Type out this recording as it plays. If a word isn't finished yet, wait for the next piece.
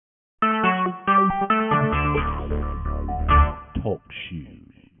Talk Shoes.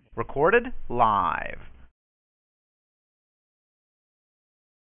 Recorded live.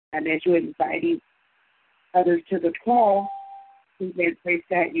 And as you're inviting others to the call, amen, praise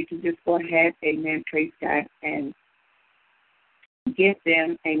God, you can just go ahead, amen, praise God, and give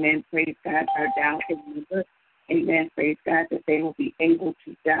them, amen, praise God, our dial number, amen, praise God, that they will be able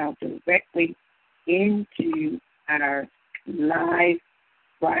to dial directly into our live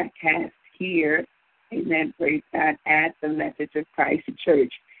broadcast here, amen, praise God, at the Message of Christ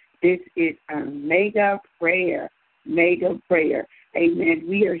Church. This is our mega prayer, amen.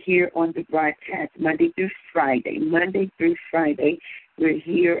 We are here on the broadcast Monday through Friday. We're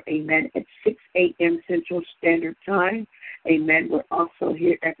here, amen, at 6 a.m. Central Standard Time. Amen. We're also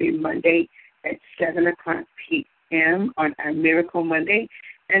here every Monday at 7 o'clock p.m. on our Miracle Monday.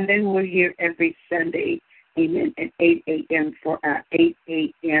 And then we're here every Sunday, amen, at 8 a.m. for our 8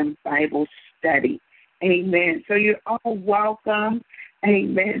 a.m. Bible study. Amen. So you're all welcome.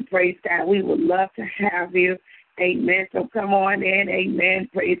 Amen. Praise God. We would love to have you. Amen. So come on in. Amen.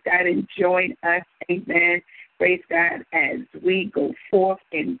 Praise God and join us. Amen. Praise God as we go forth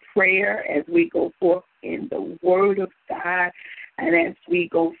in prayer, as we go forth in the Word of God, and as we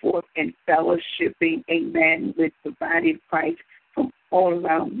go forth in fellowshipping, amen, with the body of Christ from all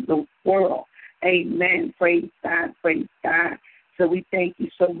around the world. Amen. Praise God. Praise God. So we thank you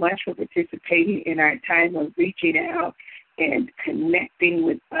so much for participating in our time of reaching out and connecting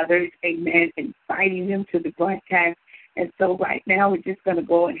with others, amen, inviting them to the broadcast. And so right now we're just going to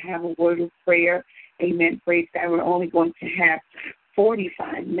go and have a word of prayer. Amen. Praise God. We're only going to have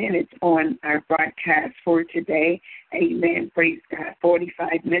 45 minutes on our broadcast for today. Amen. Praise God.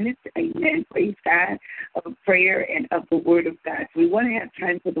 45 minutes. Amen. Praise God. Of prayer and of the Word of God. So we want to have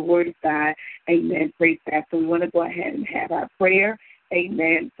time for the Word of God. Amen. Praise God. So we want to go ahead and have our prayer.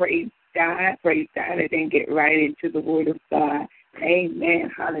 Amen. Praise God. Praise God. And then get right into the Word of God.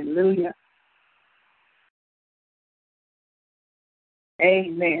 Amen. Hallelujah.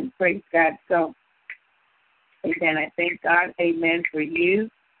 Amen. Praise God. So, amen. I thank God, amen, for you.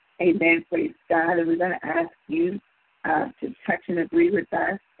 Amen. Praise God. And we're going to ask you to touch and agree with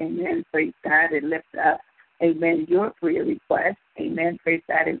us. Amen. Praise God. And lift up, amen, your prayer request. Amen. Praise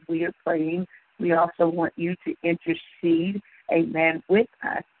God. As we are praying, we also want you to intercede, amen, with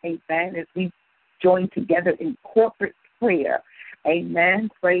us. Amen. As we join together in corporate prayer. Amen.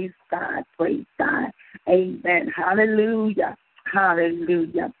 Praise God. Praise God. Amen. Hallelujah.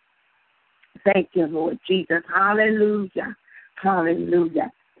 Hallelujah. Thank you, Lord Jesus. Hallelujah.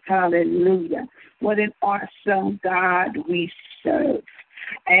 Hallelujah. Hallelujah. What an awesome God we serve.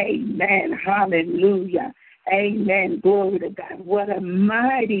 Amen. Hallelujah. Amen. Glory to God. What a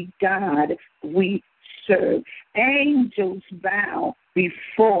mighty God we serve. Angels bow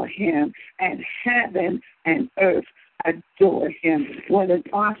before him, and heaven and earth adore him. What an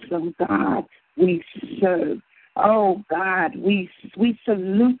awesome God we serve. Oh, God, we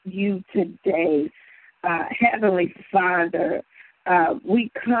salute you today, Heavenly Father.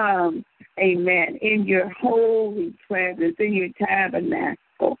 We come, amen, in your holy presence, in your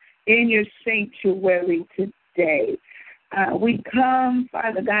tabernacle, in your sanctuary today. We come,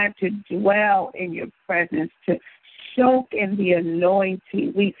 Father God, to dwell in your presence, to soak in the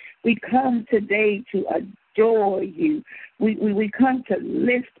anointing. We come today to adore you. We come to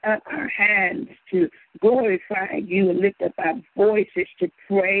lift up our hands to glorify you and lift up our voices to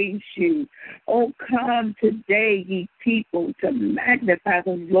praise you. Oh, come today, ye people, to magnify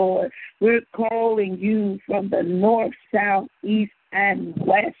the Lord. We're calling you from the north, south, east, and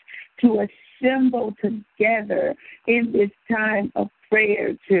west to assemble together in this time of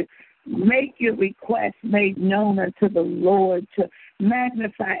prayer to make your request made known unto the Lord, to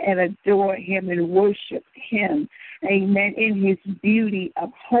magnify and adore him and worship him, amen, in his beauty of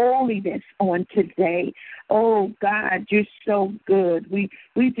holiness on today. Oh, God, you're so good. We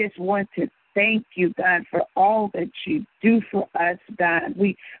just want to thank you, God, for all that you do for us, God.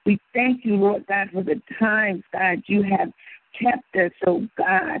 We thank you, Lord God, for the times, God, you have kept us, oh,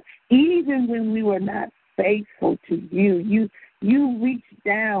 God, even when we were not faithful to you. You reached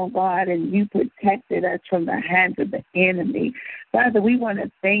down, God, and you protected us from the hands of the enemy. Father, we want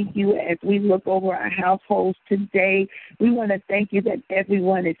to thank you as we look over our households today. We want to thank you that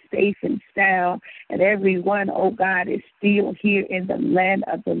everyone is safe and sound, and everyone, oh God, is still here in the land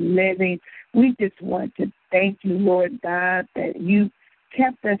of the living. We just want to thank you, Lord God, that you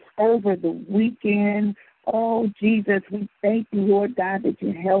kept us over the weekend. Oh, Jesus, we thank you, Lord God, that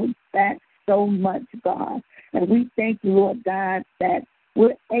you held back so much, God. And we thank you, Lord God, that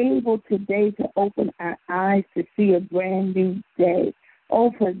we're able today to open our eyes to see a brand new day.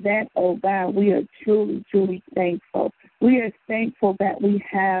 Oh, for that, oh God, we are truly, truly thankful. We are thankful that we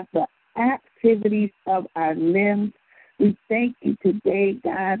have the activities of our limbs. We thank you today,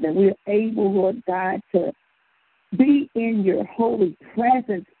 God, that we're able, Lord God, to be in your holy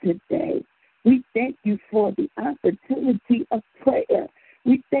presence today. We thank you for the opportunity of prayer.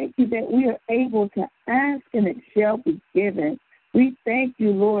 We thank you that we are able to ask and it shall be given. We thank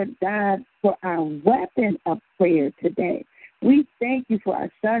you, Lord God, for our weapon of prayer today. We thank you for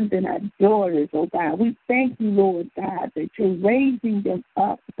our sons and our daughters, oh God. We thank you, Lord God, that you're raising them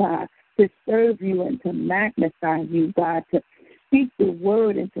up, God, to serve you and to magnify you, God, to speak the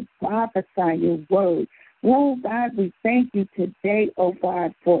word and to prophesy your word. Oh, God, we thank you today, oh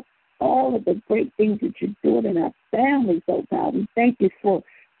God, for all of the great things that you're doing in our families, oh God. We thank you for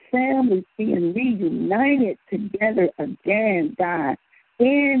families being reunited together again, God,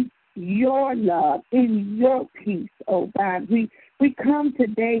 in your love, in your peace, oh God. We come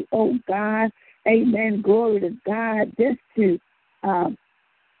today, oh God, amen, glory to God, just to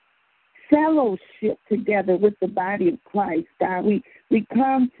fellowship together with the body of Christ, God. We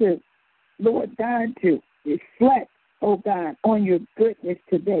come to, Lord God, to reflect, oh God, on your goodness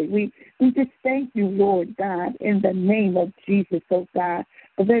today. We just thank you, Lord God, in the name of Jesus, oh God.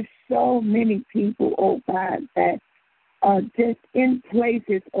 But there's so many people, oh God, that are just in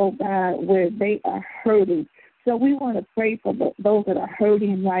places, oh God, where they are hurting. So we want to pray for those that are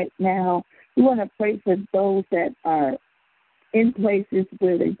hurting right now. We want to pray for those that are in places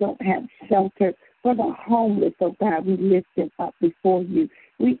where they don't have shelter. For the homeless, oh God, we lift them up before you.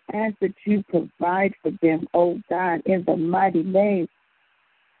 We ask that you provide for them, oh God, in the mighty name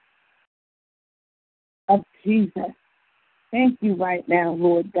of Jesus. Thank you right now,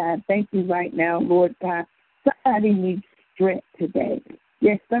 Lord God. Thank you right now, Lord God. Somebody needs strength today.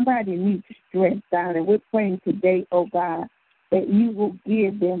 Yes, somebody needs strength, God, and we're praying today, oh God, that you will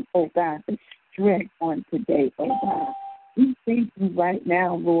give them, oh God, the strength on today, oh God. We thank you right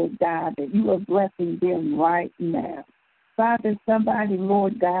now, Lord God, that you are blessing them right now. Father, somebody,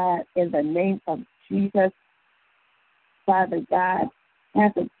 Lord God, in the name of Jesus, Father God,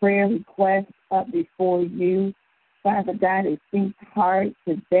 has a prayer request up before you. Father God, it seems hard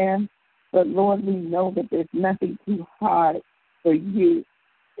to them, but Lord, we know that there's nothing too hard for you.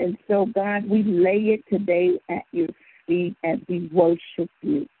 And so, God, we lay it today at your feet as we worship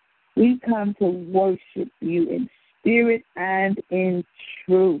you. We come to worship you in spirit and in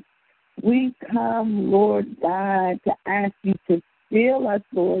truth. We come, Lord God, to ask you to fill us,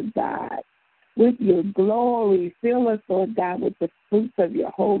 Lord God, with your glory. Fill us, Lord God, with the fruits of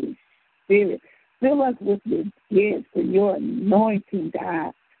your Holy Spirit. Fill us with your gifts and your anointing,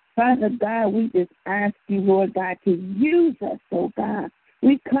 God. Father God, we just ask you, Lord God, to use us, oh God.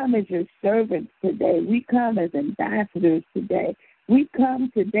 We come as your servants today. We come as ambassadors today. We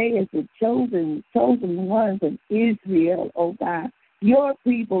come today as the chosen ones of Israel, oh God. Your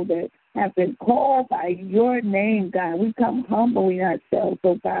people that have been called by your name, God. We come humbling ourselves,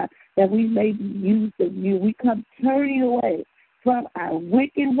 oh God, that we may be used of you. We come turning away from our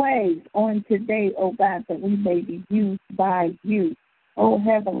wicked ways on today, oh God, that we may be used by you. Oh,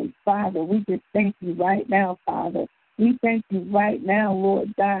 Heavenly Father, we just thank you right now, Father. We thank you right now,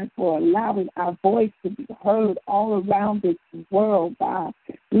 Lord God, for allowing our voice to be heard all around this world, God.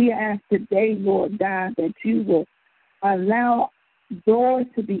 We ask today, Lord God, that you will allow doors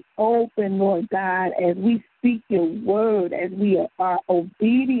to be open, Lord God, as we speak your word, as we are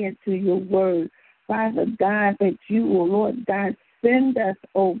obedient to your word. Father God, that you will, Lord God, send us,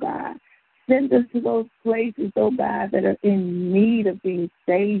 oh God. Send us to those places, oh God, that are in need of being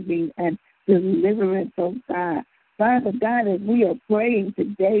saving and deliverance, oh God. Father God, as we are praying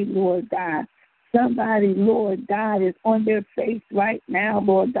today, Lord God, somebody, Lord God, is on their face right now,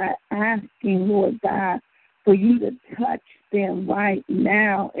 Lord God, asking, Lord God, for you to touch them right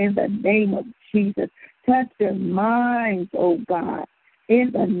now in the name of Jesus. Touch their minds, oh God,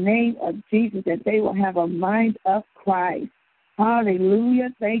 in the name of Jesus, that they will have a mind of Christ. Hallelujah.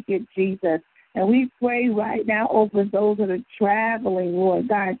 Thank you, Jesus. And we pray right now over those that are traveling, Lord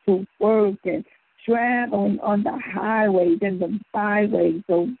God, to work and traveling on the highways and the byways,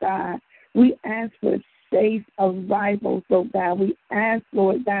 oh God. We ask for safe arrivals, oh God. We ask,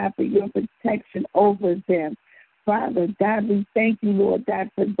 Lord God, for your protection over them. Father God, we thank you, Lord God,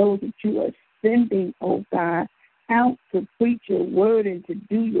 for those that you are sending, oh God, out to preach your word and to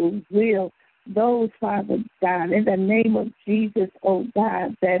do your will. Those, Father God, in the name of Jesus, oh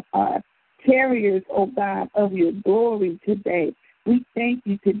God, that are carriers, oh God, of your glory today. We thank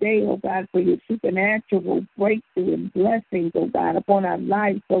you today, oh God, for your supernatural breakthrough and blessings, oh God, upon our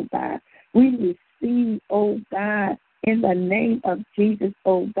lives, oh God. We receive, oh God, in the name of Jesus,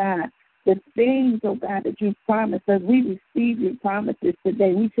 oh God, the things, oh God, that you promised us. We receive your promises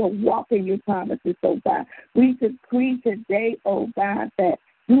today. We shall walk in your promises, oh God. We decree today, oh God, that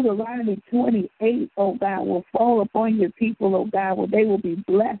Deuteronomy 28, oh God, will fall upon your people, oh God, where they will be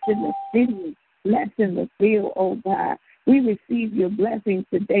blessed in the city, blessed in the field, oh God. We receive your blessings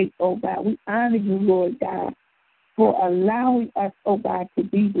today, oh God. We honor you, Lord God, for allowing us, oh God, to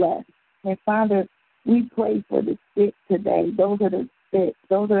be blessed. And Father, we pray for the sick today, those that are sick,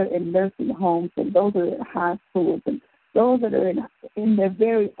 those that are in nursing homes, and those that are in hospitals, and those that are in their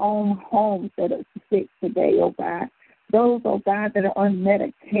very own homes that are sick today, oh God. Those, oh God, that are on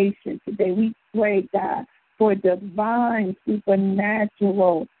medication today, we pray, God, for divine,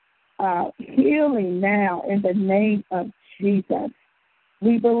 supernatural healing now in the name of Jesus.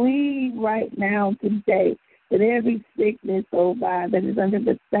 We believe right now today that every sickness, oh God, that is under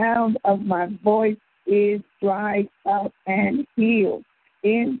the sound of my voice is dried up and healed.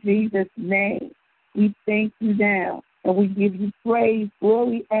 In Jesus' name, we thank you now, and we give you praise,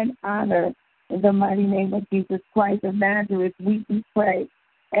 glory, and honor. In the mighty name of Jesus Christ of Nazareth, we pray.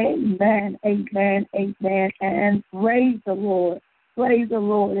 Amen, amen, amen, and praise the Lord. Praise the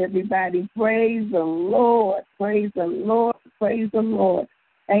Lord, everybody. Praise the Lord. Praise the Lord. Praise the Lord.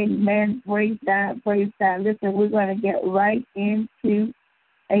 Amen. Praise God. Praise God. Listen, we're going to get right into,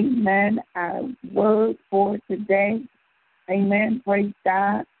 amen, our word for today. Amen. Praise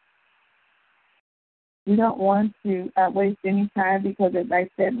God. We don't want to waste any time because, as I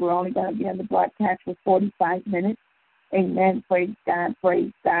said, we're only going to be on the broadcast for 45 minutes. Amen. Praise God.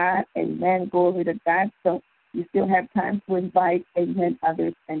 Praise God. Amen. Glory to God. So you still have time to invite, amen,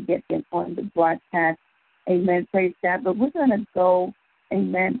 others and get them on the broadcast. Amen. Praise God. But we're going to go,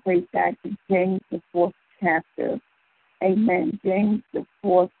 amen, praise God, to James, the 4th chapter. Amen. James, the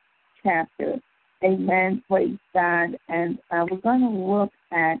 4th chapter. Amen. Praise God. And we're going to look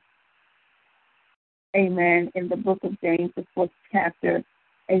at, amen, in the book of James, the 4th chapter.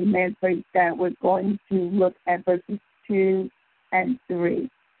 Amen. Praise God. We're going to look at verses 2 and 3.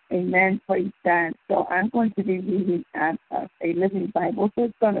 Amen. Praise God. So I'm going to be reading out of a Living Bible. So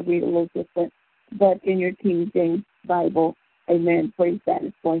it's going to read a little different, but in your King James Bible, amen, praise God,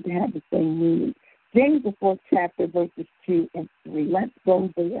 it's going to have the same meaning. James, the 4th chapter, verses 2 and 3. Let's go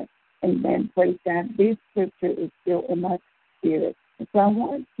there. Amen. Praise God. This scripture is still in my spirit. And so I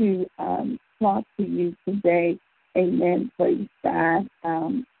want to talk to you today. Amen. Praise God.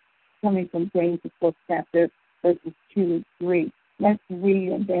 Coming from James, the 4th chapter, verses 2 and 3. Let's read,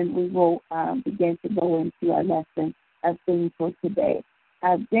 and then we will begin to go into our lesson, our theme for today.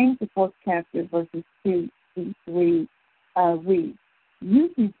 James, the 4th chapter, verses 2 to 3, read,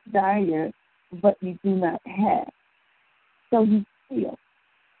 "You desire, but you do not have. So you steal.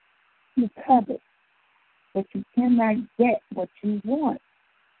 You covet, but you cannot get what you want.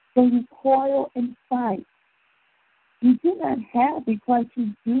 So you toil and fight. You do not have because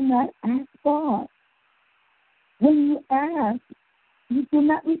you do not ask God. When you ask, you do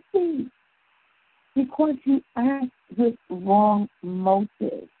not receive because you ask with wrong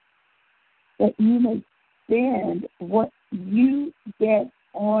motives, that you may spend what you get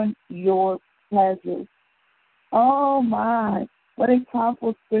on your pleasures." Oh my, what a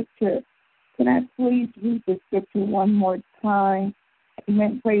powerful scripture. Can I please read the scripture one more time?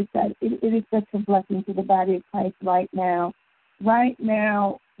 Amen. Praise God. It is such a blessing to the body of Christ right now. Right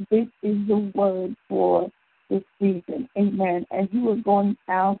now, this is the word for this season. Amen. As you are going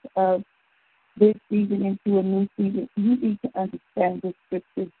out of this season into a new season, you need to understand the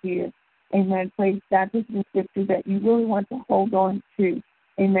scriptures here. Amen. Praise God. This is a scripture that you really want to hold on to.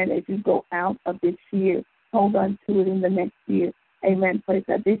 Amen. As you go out of this year, hold on to it in the next year. Amen. Praise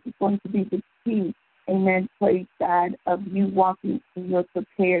God. This is going to be the key. Amen. Praise God, of you walking in your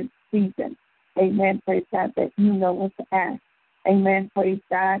prepared season. Amen. Praise God, that you know what to ask. Amen. Praise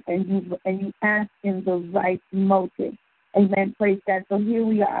God. And you ask in the right motive. Amen. Praise God. So here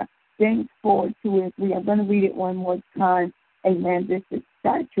we are. James 4, 2 and 3. I'm going to read it one more time. Amen. This is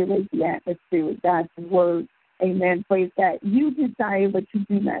saturate the atmosphere with God's word. Amen. Praise God. You desire, but you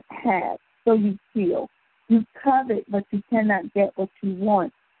do not have, so you steal. You covet, but you cannot get what you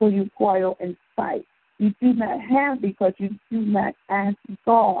want, so you quarrel and fight. You do not have because you do not ask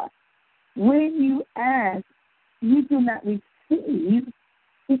God. When you ask, you do not receive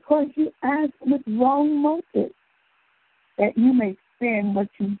because you ask with wrong motives, that you may spend what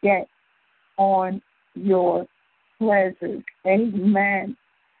you get on your pleasures. Amen.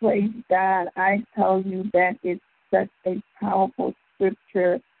 Praise God. I tell you that it's such a powerful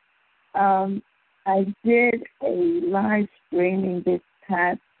scripture. I did a live streaming this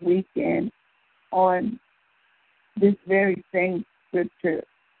past weekend on this very same scripture.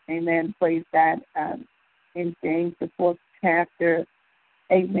 Amen. Praise God. In James, the 4th chapter.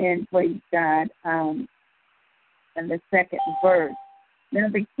 Amen. Praise God. And the 2nd verse. Now,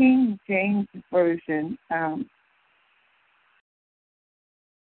 the King James Version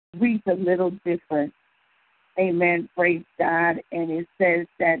reads a little different. Amen. Praise God. And it says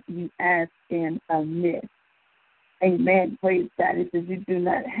that you ask in amiss. Amen. Praise God. It says you do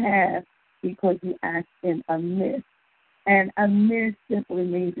not have because you ask in amiss. And amiss simply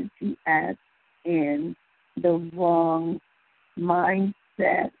means that you ask in the wrong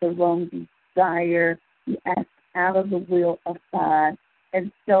mindset, the wrong desire. You ask out of the will of God.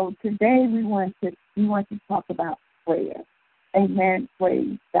 And so today we want to talk about prayer. Amen.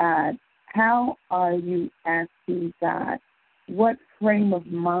 Praise God. How are you asking God? What frame of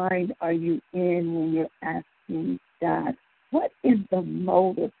mind are you in when you're asking God? What is the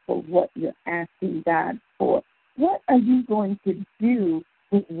motive for what you're asking God for? What are you going to do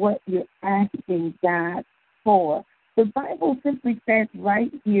with what you're asking God for? The Bible simply says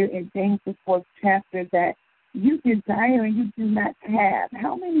right here in James the 4th chapter that you desire and you do not have.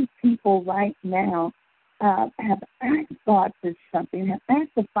 How many people right now have asked God for something, have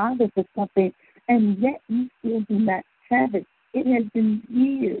asked the Father for something, and yet you still do not have it? It has been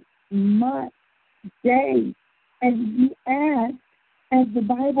years, months, days, and you ask as the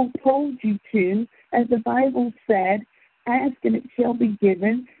Bible told you to, as the Bible said, ask and it shall be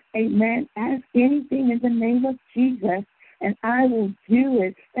given. Amen. Ask anything in the name of Jesus, and I will do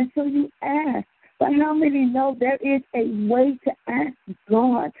it. And so you ask. But how many know there is a way to ask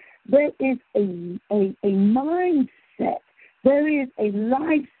God? There is a mindset. There is a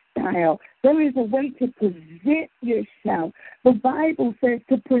lifestyle. There is a way to present yourself. The Bible says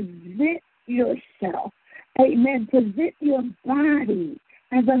to present yourself. Amen. Present your body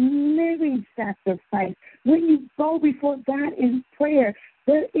as a living sacrifice. When you go before God in prayer,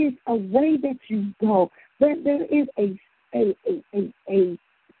 there is a way that you go. There is a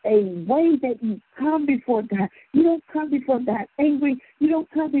way that you come before God. You don't come before God angry. You don't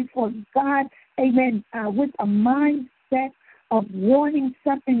come before God, amen, with a mindset of wanting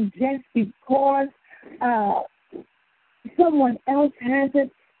something just because someone else has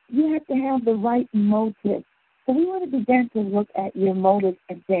it. You have to have the right motive. So we want to begin to look at your motive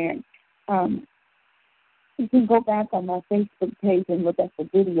again. You can go back on my Facebook page and look at the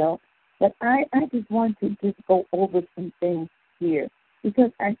video. But I just want to just go over some things here,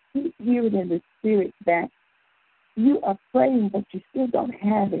 because I keep hearing in the spirit that you are praying, but you still don't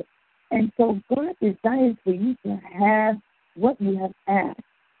have it. And so God desires for you to have what you have asked.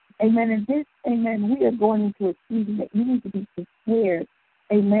 Amen. And this, amen, we are going into a season that you need to be prepared.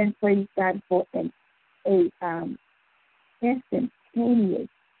 Amen. Praise God for an instantaneous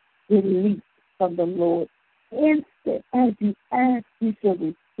release from the Lord. Instant. As you ask, you shall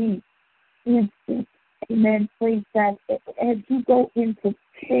receive. Instant. Amen. Praise God. As you go in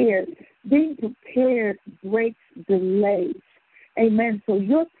prepared, being prepared breaks delays. Amen. So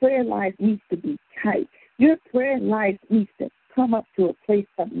your prayer life needs to be tight. Your prayer life needs to come up to a place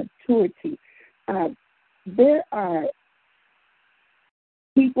of maturity. There are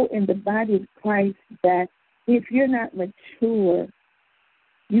people in the body of Christ that if you're not mature,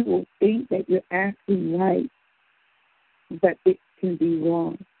 you will think that you're asking right, but it can be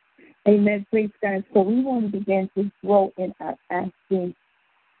wrong. Amen. Praise God. So we want to begin to grow in our asking.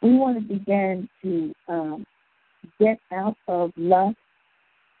 We want to begin to get out of lust.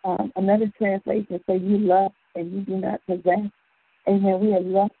 Another translation says you lust and you do not possess. Amen. We are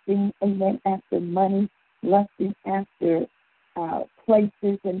lusting, amen, after money, lusting after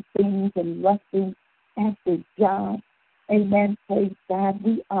places and things, and lusting after jobs. Amen. Praise God.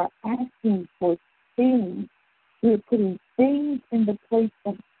 We are asking for things. We're putting things in the place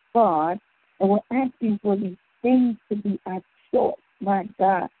of God, and we're asking for these things to be our choice. My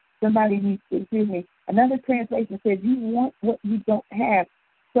God. Somebody needs to hear me. Another translation says you want what you don't have,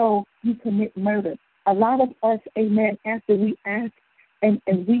 so you commit murder. A lot of us, amen, after we ask and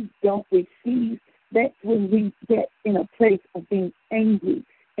we don't receive, that's when we get in a place of being angry.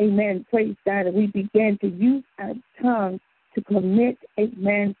 Amen. Praise God. And we begin to use our tongue to commit,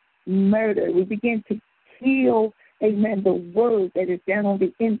 amen, murder. We begin to kill, amen, the word that is down on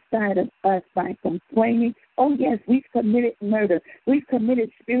the inside of us by complaining. Oh, yes, we've committed murder. We've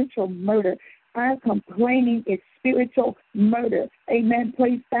committed spiritual murder. Our complaining is spiritual murder. Amen.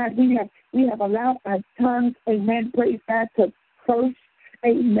 Praise God. We have allowed our tongues, amen, praise God, to curse.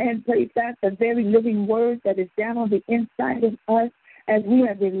 Amen. Praise God. The very living word that is down on the inside of us, as we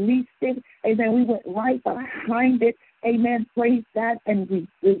have released it, amen, we went right behind it. Amen. Praise God. And we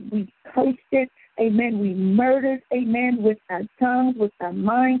cursed it. amen, we murdered, amen, with our tongues, with our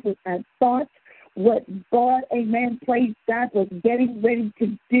minds, with our thoughts, what God, amen, praise God, was getting ready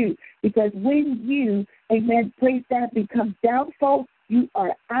to do. Because when you, amen, praise God, become doubtful, you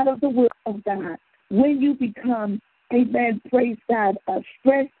are out of the will of God. When you become, amen, praise God,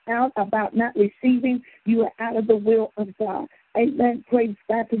 stressed out about not receiving, you are out of the will of God. Amen, praise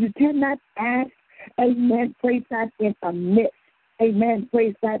God. Because you cannot ask, amen, praise God, in a midst. Amen,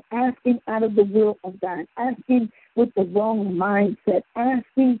 praise God, asking out of the will of God, asking with the wrong mindset,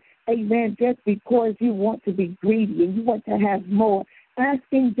 asking, amen, just because you want to be greedy and you want to have more,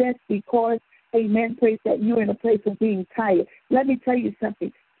 asking just because, amen, praise that you're in a place of being tired. Let me tell you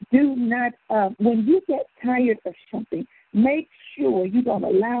something. Do not, when you get tired of something, make sure you don't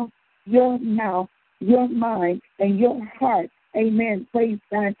allow your mouth, your mind, and your heart, amen, praise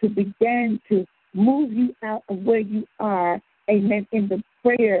God, to begin to move you out of where you are, amen, in the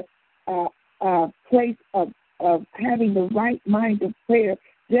prayer place of having the right mind of prayer,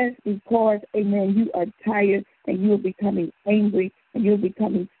 just because, amen, you are tired and you're becoming angry and you're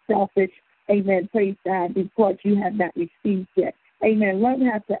becoming selfish, amen, praise God, because you have not received yet. Amen. Learn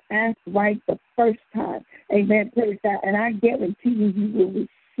how to ask right the first time. Amen. Praise God. And I guarantee you will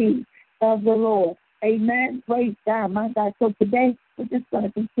receive of the Lord. Amen. Praise God. My God. So today, we're just going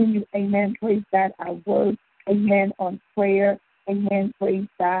to continue. Amen. Praise God. Our word. Amen. On prayer. Amen. Praise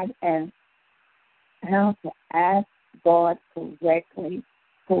God. And how to ask God correctly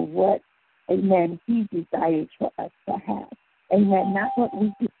for what, amen, He desires for us to have. Amen. Not what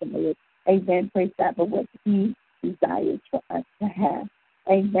we desire. Amen. Praise God. But what He desires for us to have.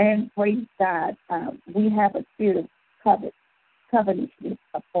 Amen. Praise God. We have a spirit of covetousness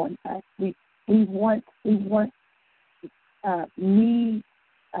upon us. We want me,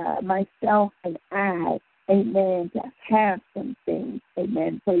 myself, and I, amen, to have some things.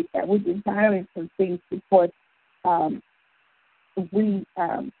 Amen. Praise God. We're desiring some things because we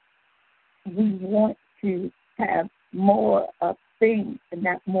want to have more of things and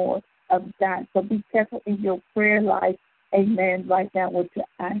not more of God. So be careful in your prayer life, amen, right now, what you're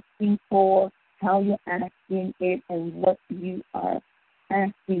asking for, how you're asking it, and what you are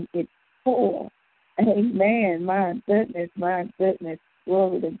asking it for. Amen. My goodness,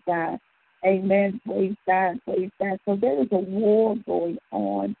 glory to God. Amen. Praise God, praise God. So there is a war going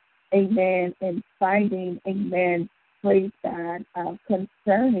on, amen, and fighting, amen, praise God,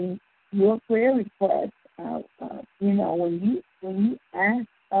 concerning your prayer request. When you ask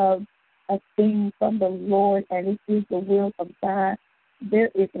of a thing from the Lord and it is the will of God, there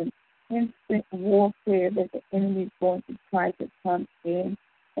is an instant warfare that the enemy is going to try to come in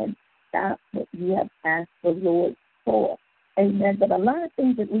and stop what you have asked the Lord for. Amen. But a lot of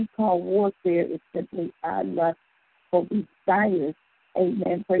things that we call warfare is simply our lust for desires.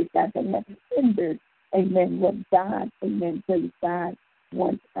 Amen. Praise God. That have hindered, amen, what God, amen, praise God,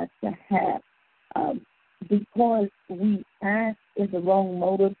 wants us to have. Because we ask in the wrong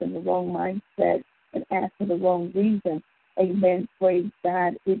motives and the wrong mindset and ask for the wrong reason, amen, praise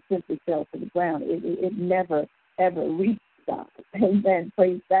God, it simply fell to the ground. It never, ever reached God. Amen,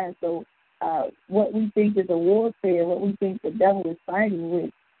 praise God. So what we think is a warfare, what we think the devil is fighting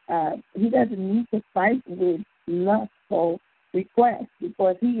with, he doesn't need to fight with lustful requests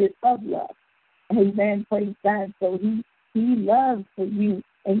because he is of love. Amen, praise God. So he loves for you,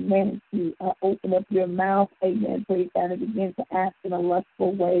 amen, to open up your mouth, amen, praise God, and begin to ask in a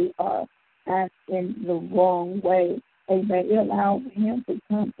lustful way or ask in the wrong way. Amen. It allows him to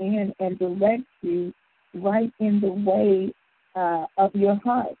come in and direct you right in the way of your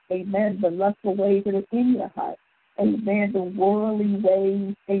heart. Amen. The lustful ways that are in your heart. Amen. The worldly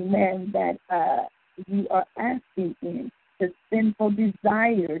ways, amen, that you are asking in. The sinful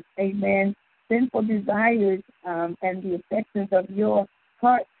desires, amen. Sinful desires and the affections of your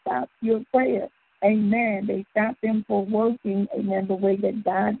heart stop your prayer. Amen. They stop them from working, amen, the way that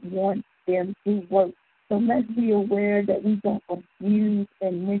God wants them to work. So let's be aware that we don't abuse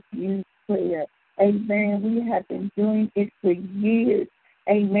and misuse prayer. Amen. We have been doing it for years.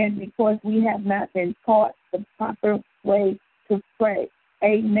 Amen. Because we have not been taught the proper way to pray.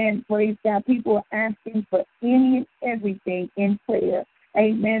 Amen. Praise God. People are asking for any and everything in prayer.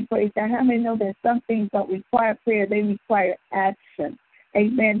 Amen. Praise God. How many know that some things don't require prayer? They require action.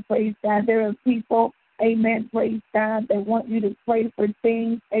 Amen. Praise God. There are people, amen, praise God, that want you to pray for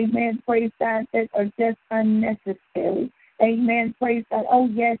things, amen, praise God, that are just unnecessary. Amen. Praise God. Oh,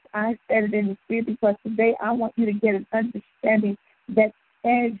 yes, I said it in the spirit because today I want you to get an understanding that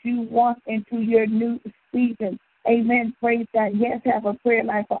as you walk into your new season, amen, praise God, yes, have a prayer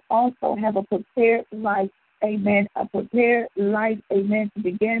life, but also have a prepared life amen, a prepared life, amen, to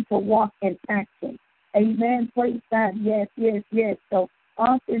begin to walk in action. Amen. Praise God. Yes, yes, yes. So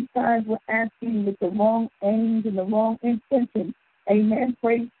oftentimes we're asking with the wrong aims and the wrong intentions. Amen.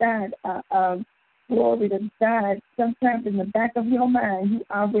 Praise God. Glory to God. Sometimes in the back of your mind, you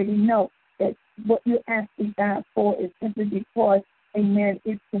already know that what you're asking God for is simply because, amen,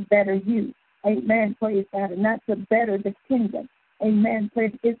 it's to better you. Amen. Praise God. And not to better the kingdom. Amen.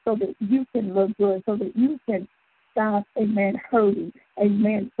 Praise it's so that you can look good, so that you can stop, amen, hurting.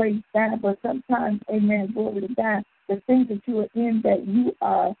 Amen. Praise God. But sometimes, amen, glory to God, the things that you are in that you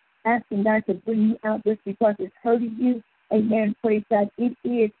are asking God to bring you out just because it's hurting you, amen, praise God, it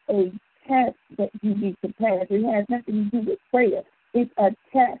is a test that you need to pass. It has nothing to do with prayer. It's a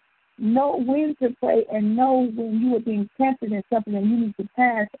test. Know when to pray and know when you are being tested in something and you need to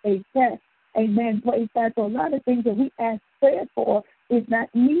pass a test. Amen. Praise God. So a lot of things that we ask prayer for is not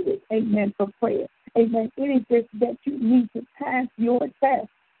needed, amen, for prayer. Amen. It is just that you need to pass your test.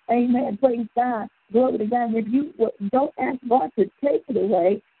 Amen. Praise God. Glory to God. If you don't ask God to take it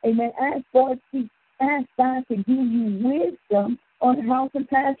away, amen, ask God to give you wisdom on how to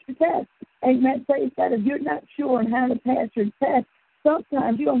pass your test. Amen. Praise God. If you're not sure on how to pass your test,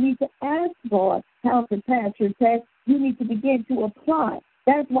 sometimes you don't need to ask God how to pass your test. You need to begin to apply.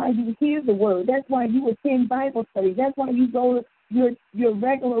 That's why you hear the word. That's why you attend Bible studies. That's why you go to your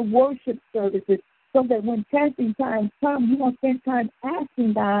regular worship services, so that when testing times come, you won't spend time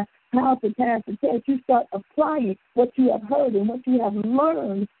asking God how to pass the test. You start applying what you have heard and what you have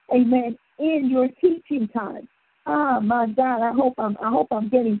learned, amen, in your teaching time. My God, I hope I'm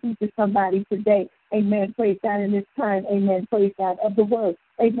getting through to somebody today. Amen. Praise God in this time. Amen. Praise God of the word.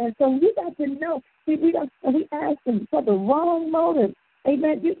 Amen. So we got to know. We ask them for the wrong motive.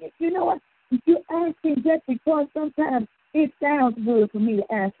 Amen. You know what? You're asking just because sometimes it sounds good for me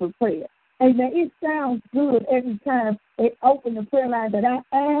to ask for prayer. Amen. It sounds good every time they open the prayer line that I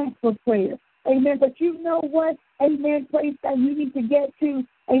ask for prayer. Amen. But you know what? Amen. Praise God. You need to get to.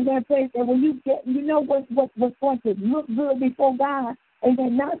 Amen. Praise God. When you get, you know what's going to look good before God.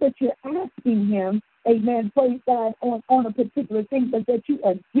 Amen. Not that you're asking Him. Amen. Praise God on a particular thing, but that you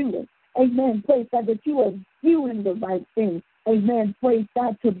are doing. Amen. Praise God. That you are doing the right thing. Amen. Praise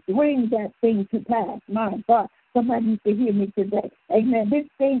God to bring that thing to pass. My God. Somebody needs to hear me today. Amen. This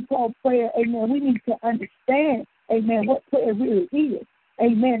thing called prayer, amen, we need to understand, amen, what prayer really is.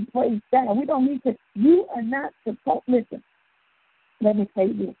 Amen. Praise God. We don't need to, you are not supposed, listen, let me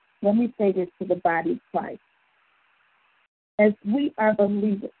say this. Let me say this to the body of Christ. As we are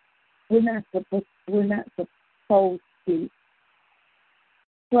believers, we're not supposed to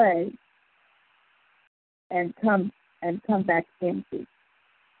pray and come back empty.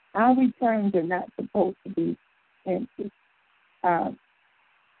 Our returns are not supposed to be empty.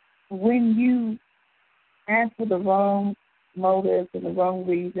 When you ask for the wrong motives and the wrong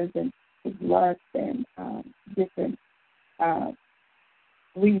reasons and lust and different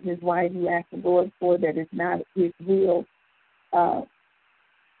reasons why you ask the Lord for that is not His will,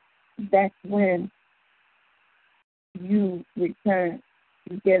 that's when you return.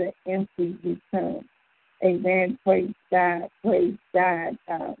 You get an empty return. Amen. Praise God. Praise God.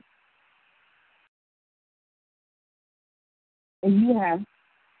 And you have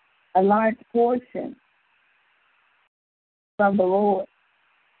a large portion from the Lord.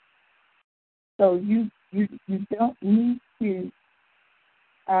 So you don't need to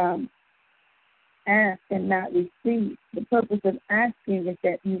ask and not receive. The purpose of asking is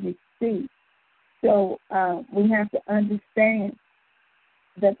that you receive. So we have to understand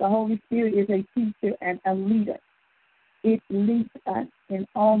that the Holy Spirit is a teacher and a leader. It leads us in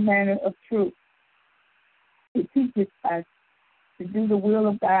all manner of truth. It teaches us to do the will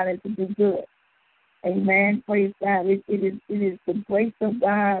of God and to do good. Amen. Praise God. It is the grace of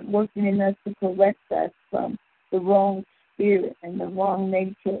God working in us to correct us from the wrong spirit and the wrong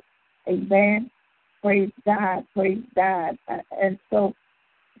nature. Amen. Praise God. Praise God. And so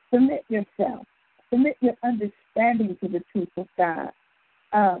submit yourself. Submit your understanding to the truth of God.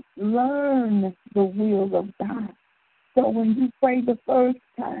 Learn the will of God. So when you pray the first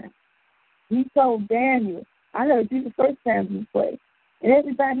time, He told Daniel, I heard you the first time you prayed. And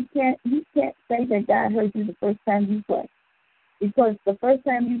everybody you can't say that God heard you the first time you prayed. Because the first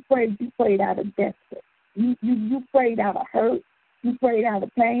time you prayed out of desperate. You prayed out of hurt. You prayed out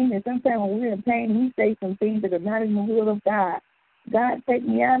of pain. And sometimes when we're in pain, we say some things that are not in the will of God. God, take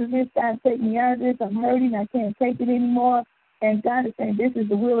me out of this. God, take me out of this. I'm hurting. I can't take it anymore. And God is saying, this is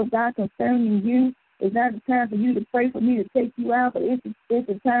the will of God concerning you. It's not a time for you to pray for me to take you out, but it's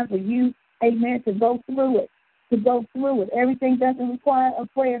a time for you, amen, to go through it. To go through it. Everything doesn't require a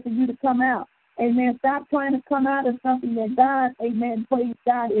prayer for you to come out. Amen. Stop trying to come out of something that God, amen, praise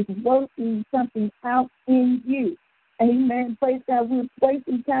God, is working something out in you. Amen. Praise God. We're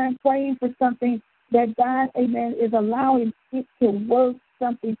wasting time praying for something that God, amen, is allowing it to work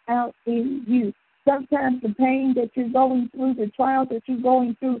something out in you. Sometimes the pain that you're going through, the trials that you're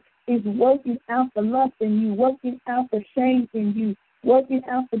going through, is working out the lust in you, working out the shame in you, working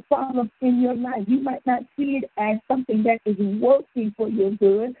out the problems in your life. You might not see it as something that is working for your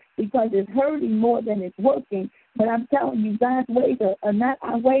good because it's hurting more than it's working. But I'm telling you, God's ways are not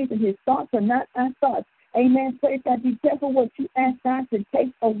our ways, and His thoughts are not our thoughts. Amen. Praise God. Be careful what you ask God to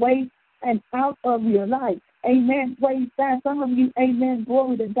take away and out of your life. Amen. Praise God. Some of you, amen,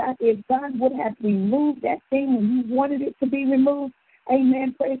 glory to God. If God would have removed that thing when you wanted it to be removed,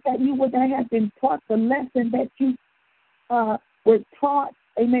 amen, praise God, you would not have been taught the lesson that you were taught.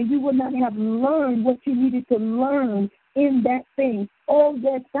 Amen. You would not have learned what you needed to learn in that thing. Oh,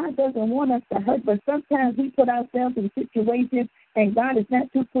 yes, God doesn't want us to hurt, but sometimes we put ourselves in situations and God is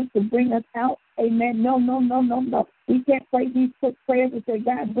not too quick to bring us out. Amen. No. We can't pray these quick prayers and say,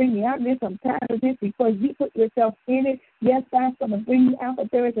 God, bring me out of this. I'm tired of this, because you put yourself in it. Yes, God's going to bring you out,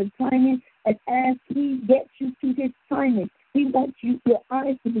 but there is a timing. And as He gets you to His timing, He wants your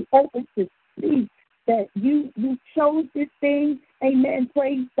eyes to be open to see that you chose this thing. Amen.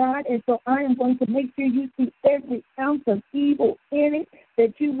 Praise God. And so I am going to make sure you see every ounce of evil in it,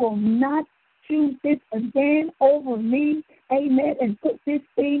 that you will not choose this again over me. Amen. And put this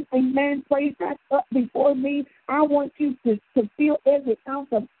thing, amen, praise God, up before me. I want you to feel every ounce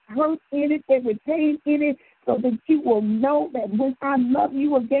of hurt in it, every pain in it, so that you will know that when I love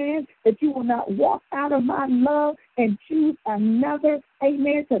you again, that you will not walk out of my love and choose another,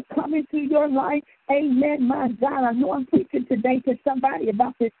 amen, to come into your life. Amen. My God, I know I'm preaching today to somebody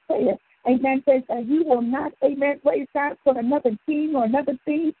about this prayer. Amen. Says that you will not, amen, praise God, put another king or another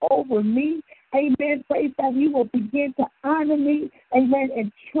thing over me. Amen. Praise God. You will begin to honor me, amen,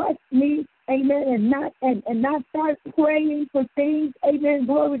 and trust me, amen, and not start praying for things, amen,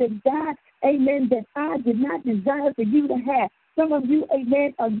 glory to God, amen, that I did not desire for you to have. Some of you,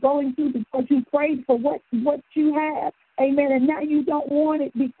 amen, are going through because you prayed for what you have, amen, and now you don't want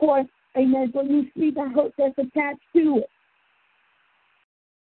it because, amen, when you see the hurt that's attached to it.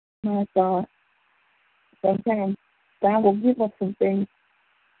 My God, sometimes God will give us some things.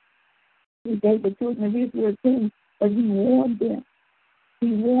 He gave the children of Israel things, but He warned them.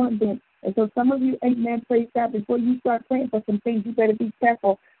 He warned them. And so some of you, amen, praise God, before you start praying for some things, you better be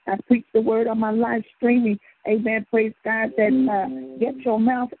careful. I preach the word on my live streaming. Amen, praise God, that get your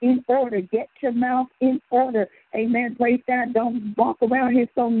mouth in order. Get your mouth in order. Amen, praise God. Don't walk around here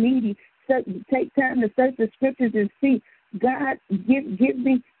so needy. Take time to search the scriptures and see. God, give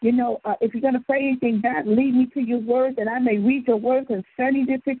me, if you're going to pray anything, God, lead me to your word, that I may read your word concerning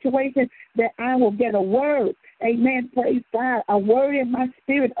this situation, that I will get a word. Amen. Praise God. A word in my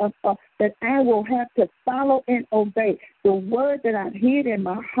spirit that I will have to follow and obey. The word that I've hid in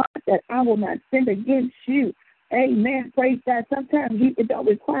my heart, that I will not sin against you. Amen. Praise God. Sometimes it don't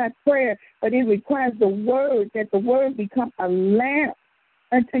require prayer, but it requires the word, that the word become a lamp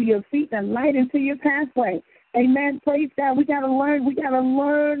unto your feet and light into your pathway. Amen. Praise God. We gotta learn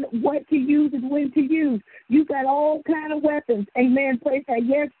what to use and when to use. You got all kind of weapons. Amen. Praise God.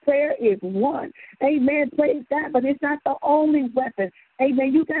 Yes, prayer is one. Amen. Praise God. But it's not the only weapon.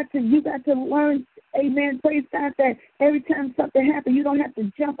 Amen. You got to learn. Amen. Praise God, that every time something happens, you don't have to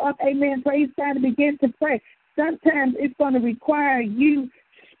jump up. Amen. Praise God, and begin to pray. Sometimes it's going to require you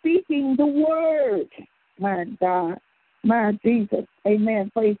speaking the word. My God. My Jesus. Amen.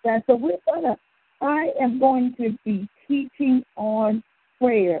 Praise God. So I am going to be teaching on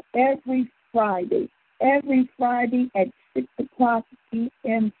prayer every Friday at 6 o'clock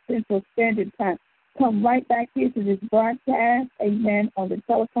p.m. Central Standard Time. Come right back here to this broadcast, amen, on the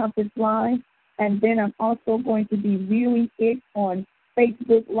teleconference line. And then I'm also going to be viewing it on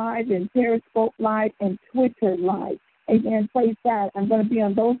Facebook Live and Periscope Live and Twitter Live. Amen. Praise God. I'm going to be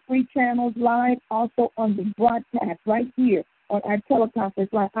on those 3 channels live, also on the broadcast right here on our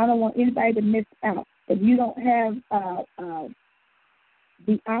teleconference line. I don't want anybody to miss out. If you don't have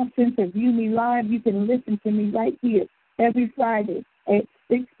the option to view me live, you can listen to me right here every Friday at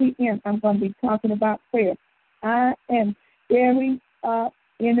 6 p.m. I'm going to be talking about prayer. I am stirring up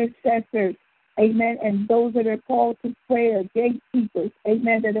intercessors, amen, and those that are called to prayer, gatekeepers,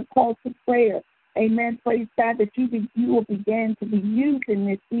 amen, that are called to prayer. Amen. Praise God, that you will begin to be used in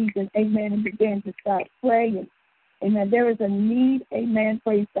this season, amen, and begin to start praying. Amen. There is a need, amen,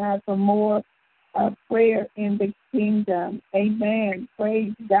 praise God, for more prayer in the kingdom. Amen.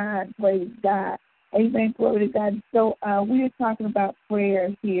 Praise God. Praise God. Amen. Glory to God. So we are talking about prayer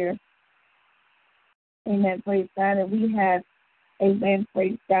here. Amen. Praise God. And we have, amen,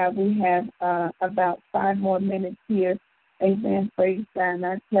 praise God, we have about 5 more minutes here. Amen. Praise God. And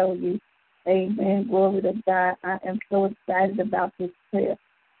I tell you, amen, glory to God, I am so excited about this prayer.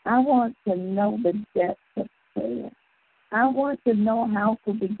 I want to know the depth of prayer. I want to know how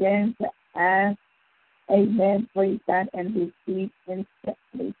to begin to ask, amen, praise God, and receive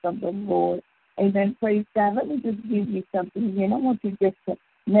instantly from the Lord. Amen, praise God. Let me just give you something here, and I want you just to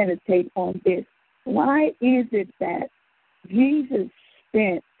meditate on this. Why is it that Jesus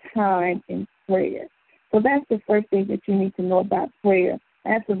spent time in prayer? So that's the first thing that you need to know about prayer. I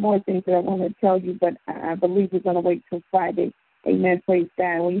have some more things that I want to tell you, but I believe we're going to wait till Friday. Amen, praise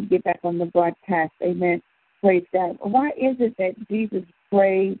God. When you get back on the broadcast, amen, praise God. Why is it that Jesus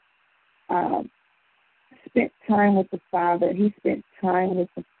prayed, spent time with the Father? He spent time with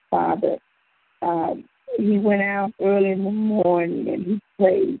the Father. He went out early in the morning and he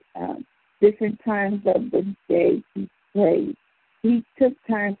prayed. Different times of the day he prayed. He took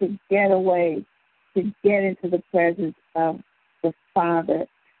time to get away, to get into the presence of the Father.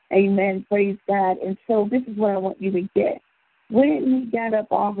 Amen. Praise God. And so this is what I want you to get. When he got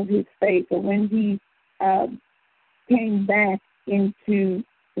up off of his face, or when he came back into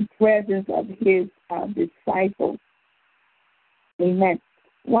the presence of his disciples, amen,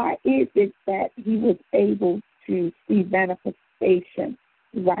 why is it that he was able to see manifestation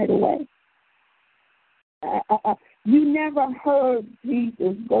right away? You never heard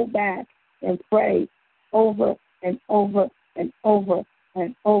Jesus go back and pray over and over and over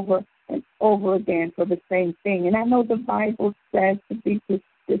and over and over again for the same thing. And I know the Bible says to be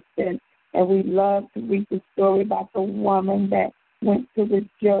persistent, and we love to read the story about the woman that went to the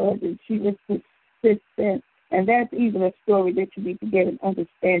judge and she was persistent. And that's even a story that you need to get an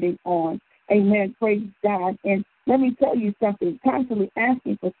understanding on. Amen. Praise God. And let me tell you something. Constantly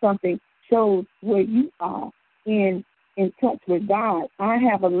asking for something shows where you are in touch with God. I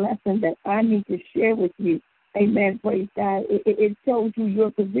have a lesson that I need to share with you. Amen. Praise God. It shows you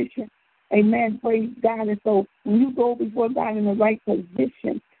your position. Amen. Praise God. And so when you go before God in the right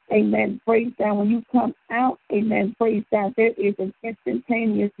position, amen. Praise God. When you come out, amen. Praise God. There is an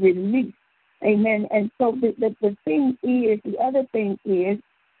instantaneous release. Amen. And so the thing is, the other thing is,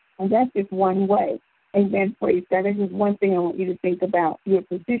 and that's just one way. Amen. Praise God. That's just one thing I want you to think about, your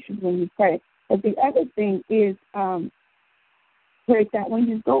position when you pray. But the other thing is, praise God, when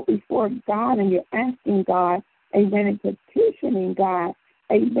you go before God and you're asking God, amen, and petitioning God,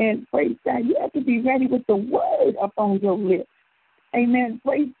 amen, praise God, you have to be ready with the word up on your lips. Amen.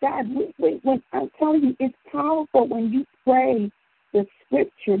 Praise God. When I'm telling you, it's powerful when you pray the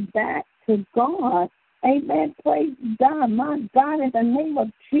scripture back to God. Amen. Praise God. My God, in the name of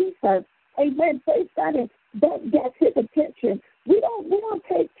Jesus. Amen. Praise God. That gets his attention. We don't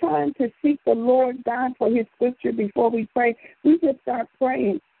take time to seek the Lord God for his scripture before we pray. We just start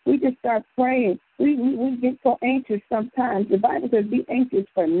praying. We get so anxious sometimes. The Bible says be anxious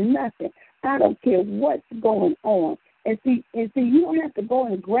for nothing. I don't care what's going on. And see, you don't have to go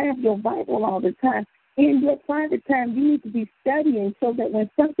and grab your Bible all the time. In your private time, you need to be studying so that when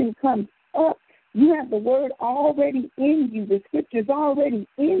something comes up, you have the word already in you. The scripture's already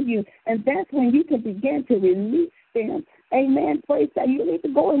in you. And that's when you can begin to release them. Amen. Praise God. You need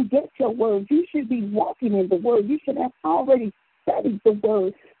to go and get your word. You should be walking in the word. You should have already studied the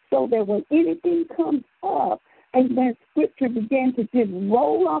word so that when anything comes up, amen, scripture begin to just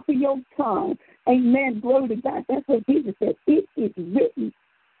roll off of your tongue. Amen. Glory to God. That's what Jesus said. It is written.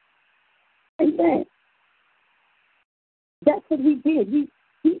 Amen. That's what he did.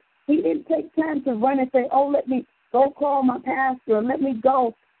 He didn't take time to run and say, oh, let me go call my pastor, or let me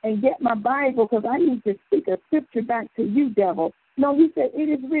go and get my Bible because I need to speak a scripture back to you, devil. No, he said, it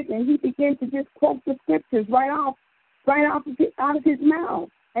is written. And he began to just quote the scriptures right out of his mouth.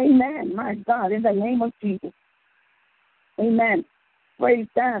 Amen. My God, in the name of Jesus. Amen. Praise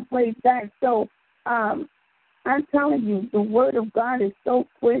God. Praise God. So I'm telling you, the word of God is so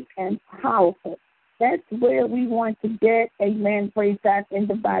quick and powerful. That's where we want to get, amen, praise God, in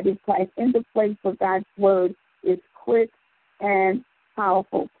the body of Christ, in the place where God's word is quick and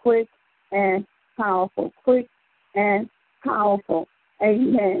powerful, quick and powerful, quick and powerful.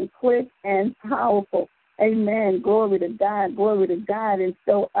 Amen. Quick and powerful. Amen. Glory to God. Glory to God. And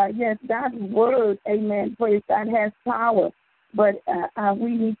so, yes, God's word, amen, praise God, has power. But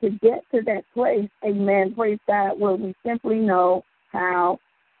we need to get to that place, amen, praise God, where we simply know how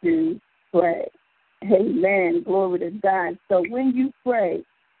to pray. Amen. Glory to God. So when you pray,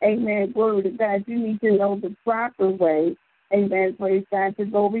 amen, glory to God, you need to know the proper way, amen, praise God, to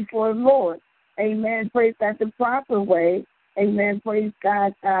go before the Lord. Amen, praise God, the proper way, amen, praise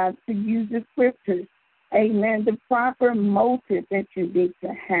God, to use the scriptures. Amen. The proper motive that you need to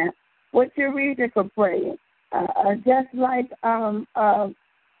have. What's your reason for praying? Just like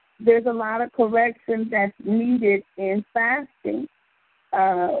there's a lot of correction that's needed in fasting.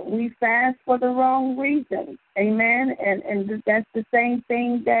 We fast for the wrong reasons. Amen. And that's the same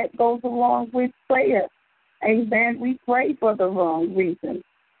thing that goes along with prayer. Amen. We pray for the wrong reasons.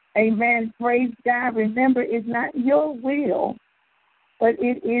 Amen. Praise God. Remember, it's not your will, but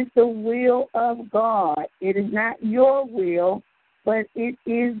it is the will of God. It is not your will, but it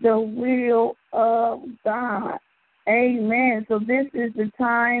is the will of God. Amen. So this is the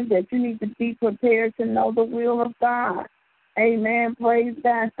time that you need to be prepared to know the will of God. Amen. Praise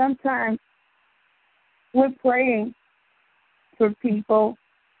God. Sometimes we're praying for people,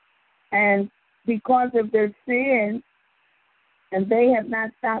 and because of their sins, and they have not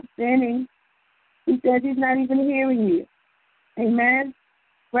stopped sinning, he says he's not even hearing you. Amen.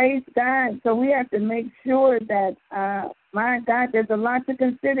 Praise God. So we have to make sure that, my God, there's a lot to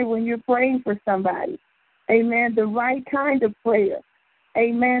consider when you're praying for somebody. Amen. The right kind of prayer.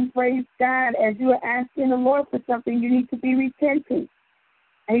 Amen. Praise God. As you are asking the Lord for something, you need to be repenting.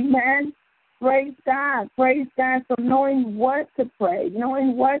 Amen. Praise God. Praise God. So knowing what to pray.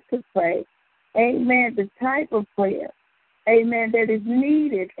 Amen. The type of prayer. Amen. That is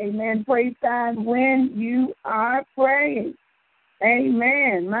needed. Amen. Praise God when you are praying.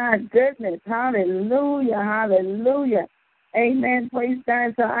 Amen. My goodness. Hallelujah. Hallelujah. Amen. Praise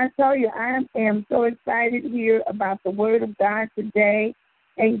God. So I tell you, I am so excited here about the Word of God today.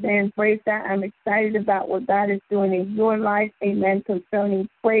 Amen. Praise God. I'm excited about what God is doing in your life. Amen. Concerning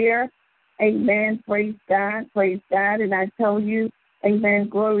prayer. Amen. Praise God. Praise God. And I tell you, amen.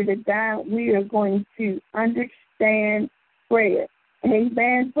 Glory to God. We are going to understand prayer.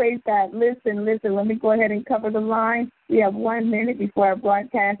 Amen. Praise God. Listen. Let me go ahead and cover the line. We have 1 minute before our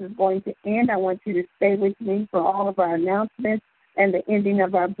broadcast is going to end. I want you to stay with me for all of our announcements and the ending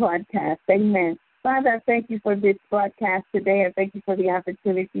of our broadcast. Amen. Father, I thank you for this broadcast today. I thank you for the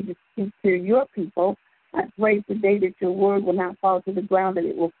opportunity to speak to your people. I pray today that your word will not fall to the ground, that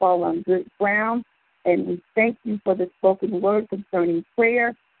it will fall on good ground. And we thank you for the spoken word concerning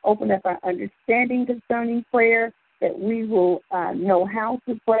prayer. Open up our understanding concerning prayer, that we will know how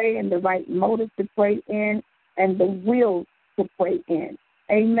to pray and the right motive to pray in and the will to pray in.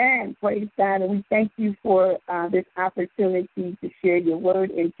 Amen. Praise God. And we thank you for this opportunity to share your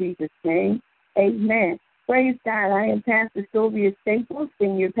word in Jesus' name. Amen. Praise God. I am Pastor Sylvia Staples,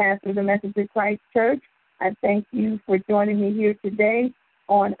 Senior Pastor of the Message of Christ Church. I thank you for joining me here today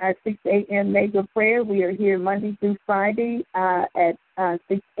on our 6 a.m. mega prayer. We are here Monday through Friday at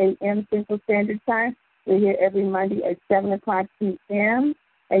 6 a.m. Central Standard Time. We're here every Monday at 7 o'clock p.m.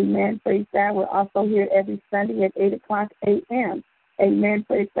 Amen. Praise God. We're also here every Sunday at 8 o'clock a.m. Amen.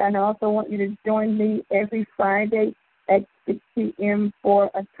 Praise God. And I also want you to join me every Friday at 6 p.m. for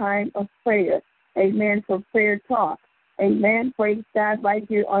a time of prayer. Amen. For prayer talk. Amen. Praise God right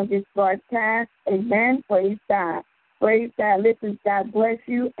here on this broadcast. Amen. Praise God. Praise God. Listen, God bless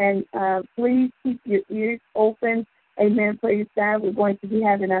you. And please keep your ears open. Amen. Praise God. We're going to be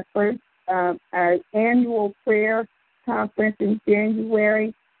having our annual prayer conference in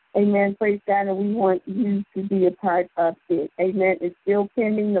January. Amen. Praise God. And we want you to be a part of it. Amen. It's still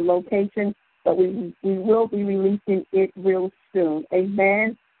pending the location, but we will be releasing it real soon.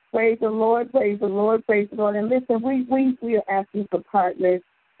 Amen. Praise the Lord. Praise the Lord. Praise the Lord. And listen, we are asking for partners.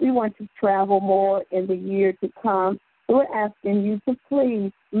 We want to travel more in the year to come. So we're asking you to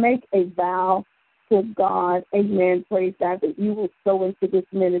please make a vow to God. Amen. Praise God, that you will sow into this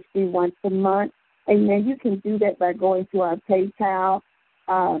ministry once a month. Amen. You can do that by going to our PayPal.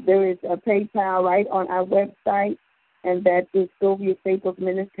 There is a PayPal right on our website, and that is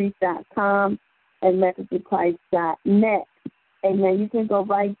SylviaStaplesMinistries.com and MessageOfChrist.net. Amen. You can go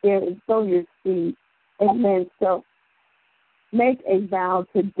right there and sow your seed. Amen. So make a vow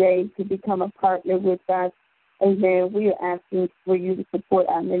today to become a partner with us. Amen. We are asking for you to support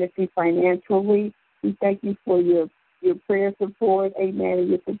our ministry financially. We thank you for your prayer support. Amen. And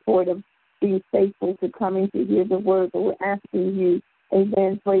your support of being faithful to coming to hear the word. But we're asking you,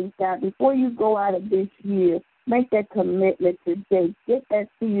 amen, praise God, before you go out of this year, make that commitment today. Get that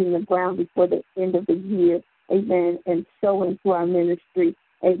seed in the ground before the end of the year. Amen. And sow into our ministry.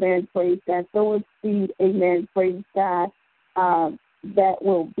 Amen. Praise God. Sow a seed. Amen. Praise God. That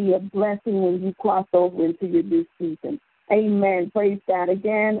will be a blessing when you cross over into your new season. Amen. Praise God.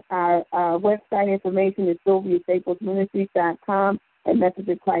 Again, our website information is SylviaStaplesMinistries.com and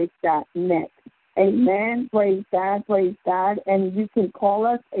MessageOfChrist.net. Amen. Praise God. Praise God. And you can call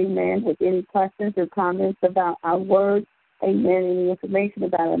us, amen, with any questions or comments about our word. Amen. Any information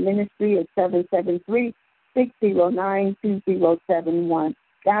about our ministry at 609-2071.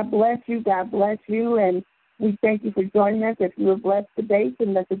 God bless you. God bless you. And we thank you for joining us. If you were blessed today,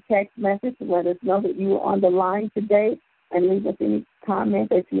 send us a text message to let us know that you were on the line today, and leave us any comment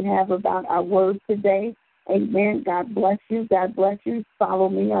that you have about our word today. Amen. God bless you. God bless you. Follow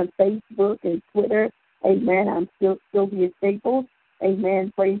me on Facebook and Twitter. Amen. I'm Sylvia Staples.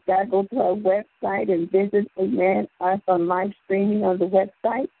 Amen. Praise God. Go to our website and visit, amen, us on live streaming on the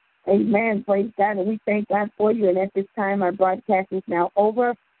website. Amen. Praise God. And we thank God for you. And at this time, our broadcast is now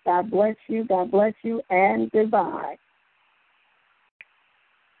over. God bless you. God bless you. And goodbye.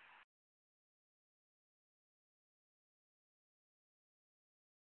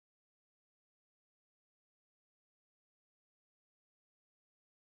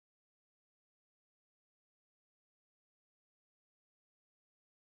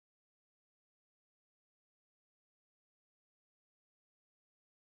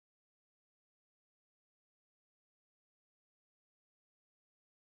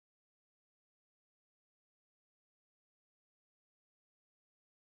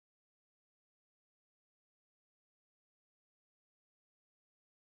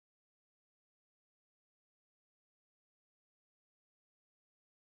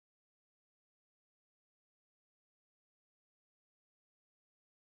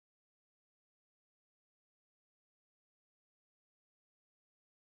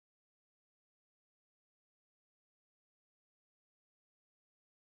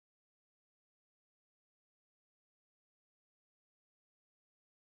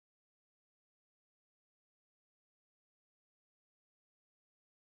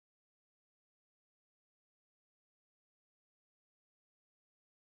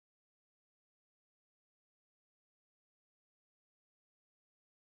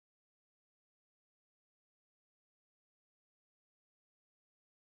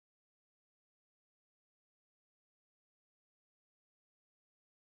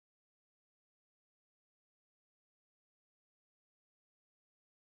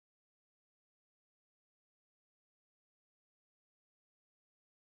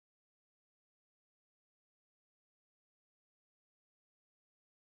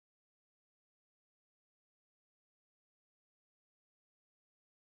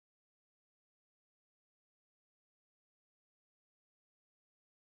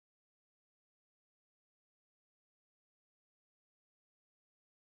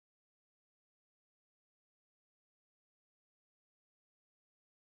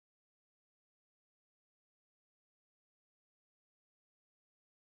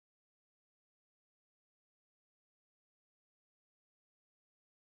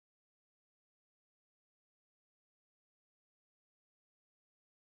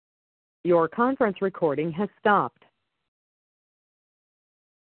 Your conference recording has stopped.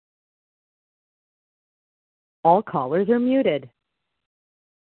 All callers are muted.